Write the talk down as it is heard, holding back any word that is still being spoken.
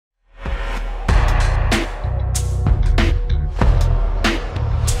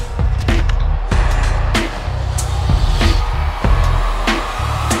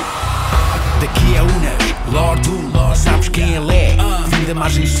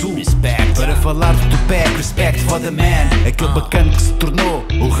do Sul. Respect. Para falar de Tupac, respect for the man, aquele bacana que se tornou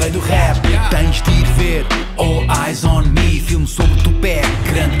o rei do rap. Tens de ir ver All Eyez On Me, filme sobre Tupac,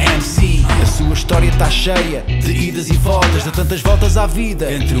 grande MC. A sua história está cheia de idas e voltas, de tantas voltas à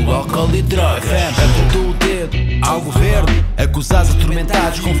vida, entre o álcool e drogas. Apontou o dedo ao governo, acusados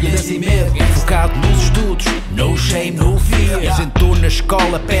atormentados com violência e medo. Focado nos estudos, no shame, no fear. Apresentou na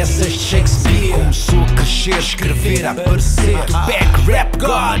escola peças de Shakespeare. Começou a crescer, escrever, a aparecer. Tupac, rap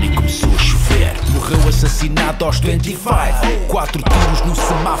gone, e começou a chover. Morreu assassinado aos 25, 4 tiros no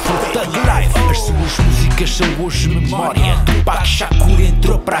semáforo Thug Life. As suas músicas são hoje memória. Tupac Shakur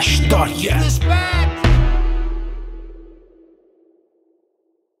entrou para a história.